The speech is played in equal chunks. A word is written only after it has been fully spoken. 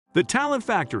The Talent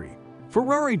Factory,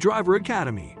 Ferrari Driver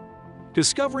Academy.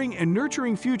 Discovering and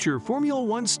nurturing future Formula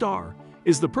One star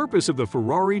is the purpose of the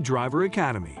Ferrari Driver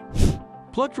Academy.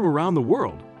 Plucked from around the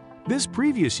world, this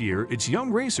previous year its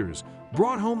young racers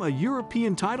brought home a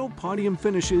European title, podium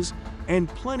finishes, and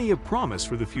plenty of promise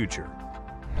for the future.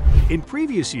 In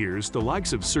previous years, the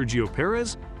likes of Sergio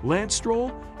Perez, Lance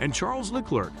Stroll, and Charles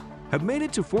Leclerc have made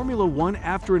it to Formula One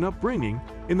after an upbringing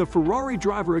in the Ferrari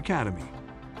Driver Academy.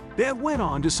 They have went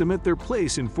on to cement their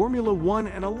place in Formula One,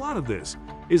 and a lot of this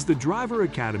is the Driver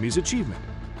Academy's achievement.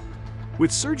 With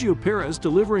Sergio Perez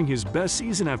delivering his best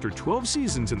season after 12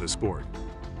 seasons in the sport,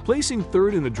 placing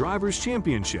third in the Drivers'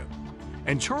 Championship,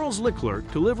 and Charles Leclerc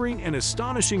delivering an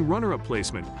astonishing runner-up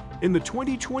placement in the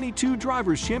 2022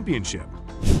 Drivers' Championship.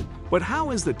 But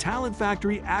how is the Talent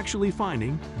Factory actually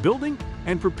finding, building,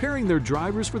 and preparing their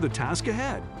drivers for the task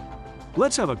ahead?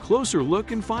 Let's have a closer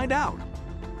look and find out.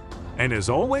 And as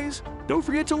always, don't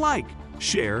forget to like,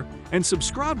 share, and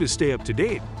subscribe to stay up to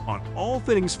date on all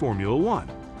things Formula One.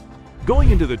 Going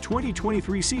into the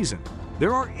 2023 season,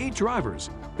 there are 8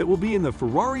 drivers that will be in the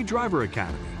Ferrari Driver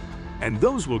Academy, and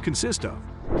those will consist of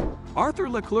Arthur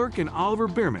Leclerc and Oliver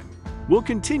Bearman will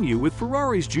continue with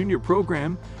Ferrari's junior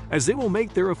program as they will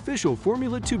make their official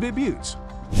Formula 2 debuts.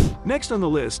 Next on the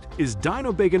list is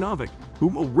Dino Beganovic, who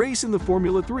will race in the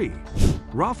Formula 3,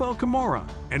 Rafael Camara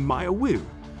and Maya Wu,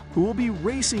 who will be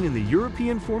racing in the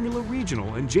European Formula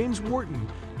Regional, and James Wharton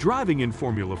driving in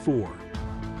Formula 4.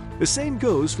 The same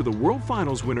goes for the World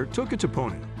Finals winner Tuka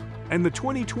Toponen and the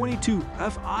 2022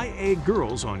 FIA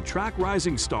Girls on Track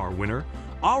Rising Star winner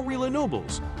Aurela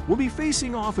Nobles will be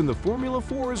facing off in the Formula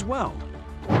 4 as well.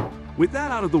 With that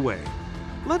out of the way,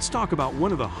 let's talk about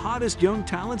one of the hottest young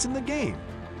talents in the game,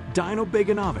 Dino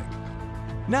Beganovic.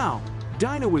 Now,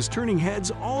 Dino was turning heads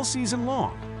all season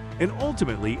long and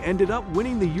ultimately ended up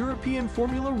winning the European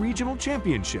Formula Regional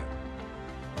Championship.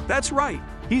 That's right,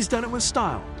 he's done it with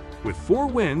style, with 4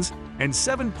 wins and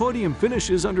 7 podium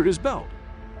finishes under his belt.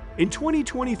 In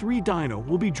 2023, Dino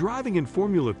will be driving in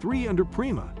Formula 3 under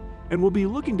Prema and will be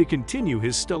looking to continue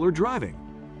his stellar driving.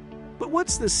 But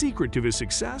what's the secret to his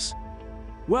success?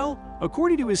 Well,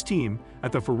 according to his team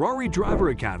at the Ferrari Driver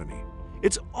Academy,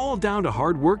 it's all down to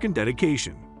hard work and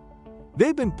dedication.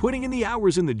 They've been putting in the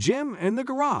hours in the gym and the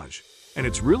garage, and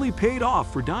it's really paid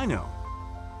off for Dino.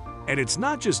 And it's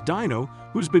not just Dino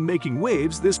who's been making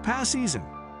waves this past season.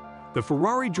 The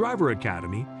Ferrari Driver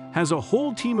Academy has a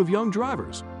whole team of young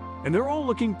drivers, and they're all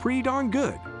looking pretty darn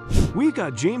good. We've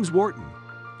got James Wharton,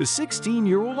 the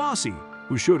 16-year-old Aussie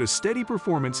who showed a steady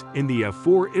performance in the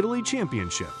F4 Italy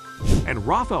Championship, and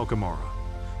Rafael Camara,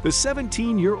 the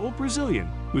 17-year-old Brazilian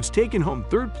who's taken home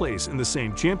 3rd place in the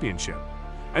same championship,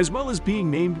 as well as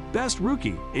being named Best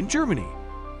Rookie in Germany.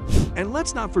 And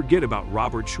let's not forget about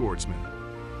Robert Schwartzman,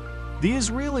 the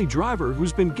Israeli driver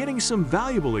who's been getting some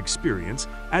valuable experience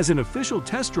as an official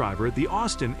test driver at the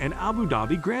Austin and Abu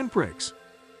Dhabi Grand Prix.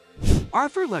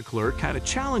 Arthur Leclerc had a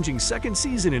challenging second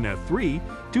season in F3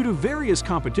 due to various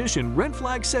competition red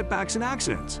flag setbacks and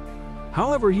accidents.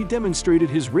 However, he demonstrated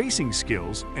his racing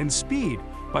skills and speed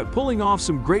by pulling off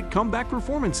some great comeback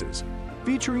performances,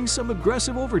 featuring some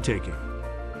aggressive overtaking.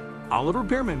 Oliver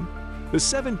Bearman, the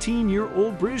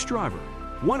 17-year-old British driver,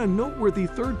 won a noteworthy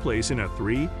 3rd place in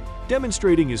F3,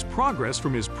 demonstrating his progress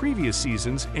from his previous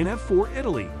seasons in F4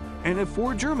 Italy and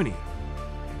F4 Germany.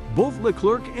 Both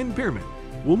Leclerc and Bearman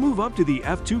will move up to the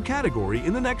F2 category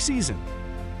in the next season.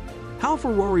 How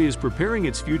Ferrari is preparing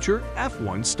its future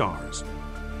F1 stars.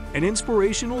 An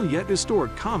inspirational yet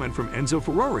historic comment from Enzo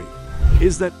Ferrari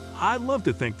is that "I'd love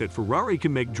to think that Ferrari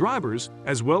can make drivers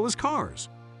as well as cars."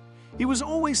 He was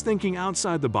always thinking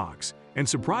outside the box and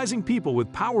surprising people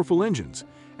with powerful engines,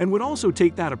 and would also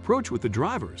take that approach with the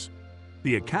drivers.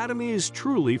 The Academy is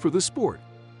truly for the sport,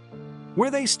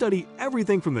 where they study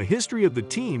everything from the history of the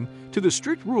team to the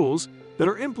strict rules that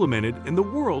are implemented in the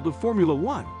world of Formula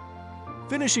One,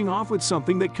 finishing off with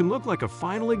something that can look like a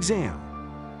final exam.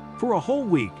 For a whole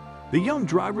week, the young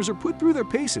drivers are put through their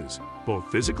paces,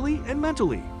 both physically and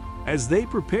mentally, as they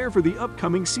prepare for the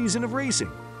upcoming season of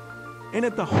racing. And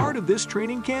at the heart of this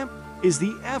training camp is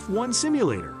the F1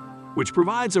 simulator, which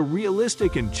provides a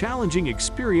realistic and challenging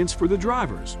experience for the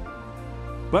drivers.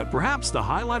 But perhaps the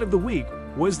highlight of the week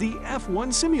was the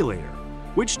F1 simulator,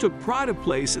 which took pride of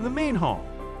place in the main hall,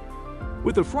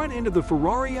 with the front end of the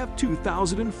Ferrari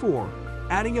F2004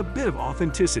 adding a bit of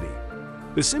authenticity.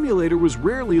 The simulator was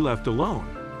rarely left alone.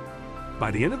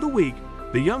 By the end of the week,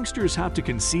 the youngsters have to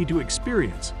concede to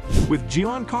experience, with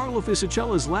Giancarlo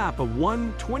Fisichella's lap of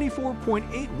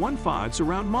 1:24.815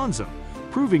 around Monza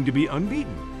proving to be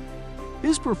unbeaten.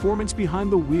 His performance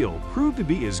behind the wheel proved to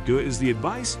be as good as the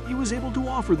advice he was able to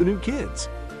offer the new kids.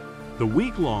 The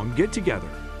week-long get-together,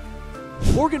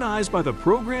 organized by the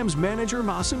program's manager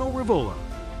Massimo Rivola,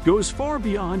 goes far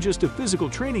beyond just a physical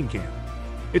training camp.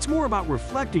 It's more about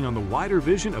reflecting on the wider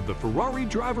vision of the Ferrari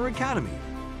Driver Academy.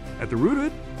 At the root of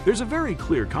it, there's a very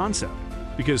clear concept,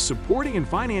 because supporting and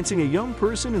financing a young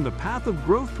person in the path of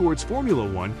growth towards Formula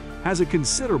One has a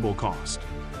considerable cost.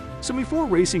 So before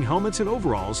racing helmets and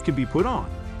overalls can be put on,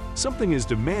 something is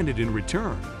demanded in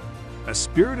return. A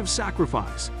spirit of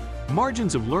sacrifice,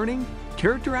 margins of learning,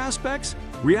 character aspects,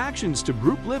 reactions to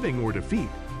group living or defeat,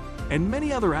 and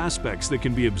many other aspects that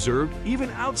can be observed even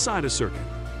outside a circuit.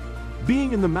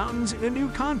 Being in the mountains in a new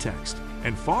context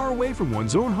and far away from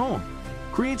one's own home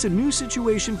creates a new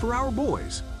situation for our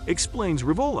boys, explains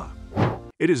Rivola.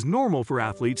 It is normal for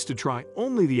athletes to try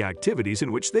only the activities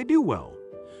in which they do well,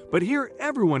 but here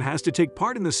everyone has to take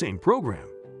part in the same program.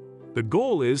 The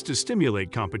goal is to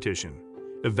stimulate competition,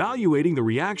 evaluating the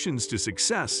reactions to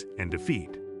success and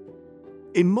defeat.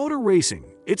 In motor racing,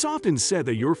 it's often said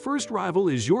that your first rival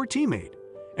is your teammate,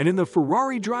 and in the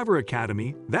Ferrari Driver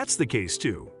Academy, that's the case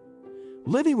too.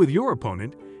 Living with your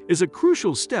opponent is a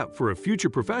crucial step for a future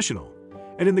professional,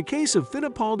 and in the case of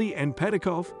Fittipaldi and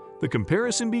Petikov, the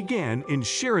comparison began in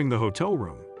sharing the hotel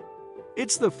room.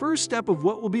 It's the first step of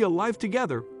what will be a life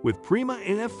together with Prima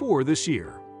in F4 this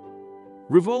year.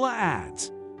 Rivola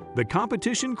adds, the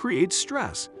competition creates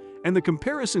stress, and the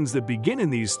comparisons that begin in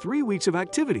these 3 weeks of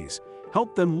activities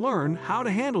help them learn how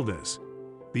to handle this.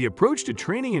 The approach to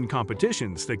training and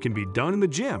competitions that can be done in the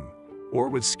gym or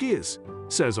with skis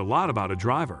says a lot about a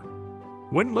driver.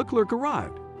 When Leclerc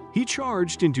arrived, he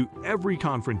charged into every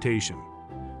confrontation,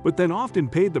 but then often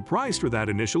paid the price for that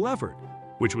initial effort,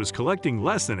 which was collecting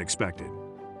less than expected.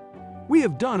 We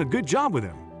have done a good job with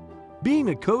him. Being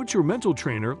a coach or mental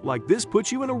trainer like this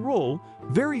puts you in a role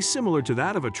very similar to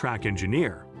that of a track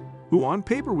engineer, who on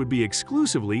paper would be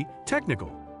exclusively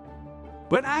technical,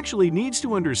 but actually needs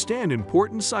to understand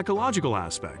important psychological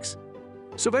aspects.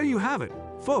 So there you have it,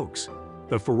 folks.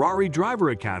 The Ferrari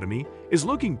Driver Academy is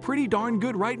looking pretty darn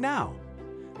good right now.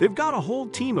 They've got a whole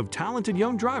team of talented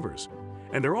young drivers,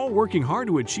 and they're all working hard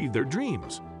to achieve their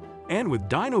dreams. And with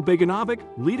Dino Beganovic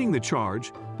leading the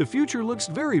charge, the future looks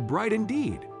very bright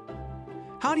indeed.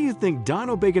 How do you think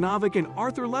Dino Beganovic and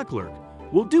Arthur Leclerc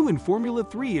will do in Formula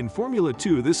 3 and Formula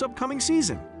 2 this upcoming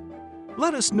season?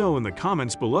 Let us know in the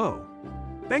comments below.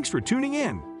 Thanks for tuning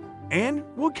in, and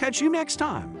we'll catch you next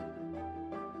time.